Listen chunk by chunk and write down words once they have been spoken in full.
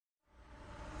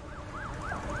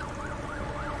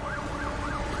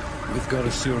We've got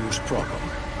a serious problem.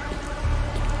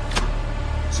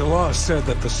 Salah said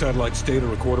that the satellite's data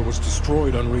recorder was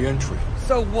destroyed on re-entry.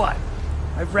 So what?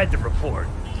 I've read the report.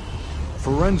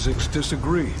 Forensics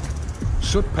disagree.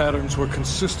 Soot patterns were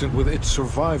consistent with it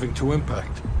surviving to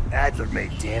impact. Adler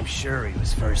made damn sure he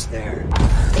was first there.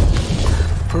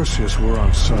 Perseus were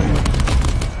on site.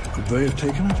 Could they have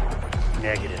taken it?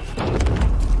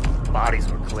 Negative. Bodies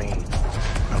were clean.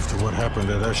 After what happened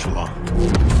at Echelon.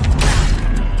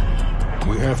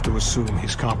 We have to assume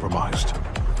he's compromised.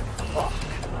 Fuck.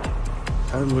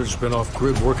 Adler's been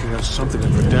off-grid working on something in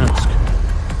Verdansk.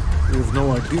 We have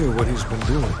no idea what he's been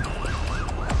doing.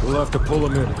 We'll have to pull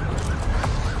him in.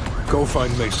 Go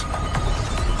find Mason.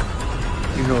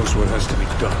 He knows what has to be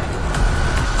done.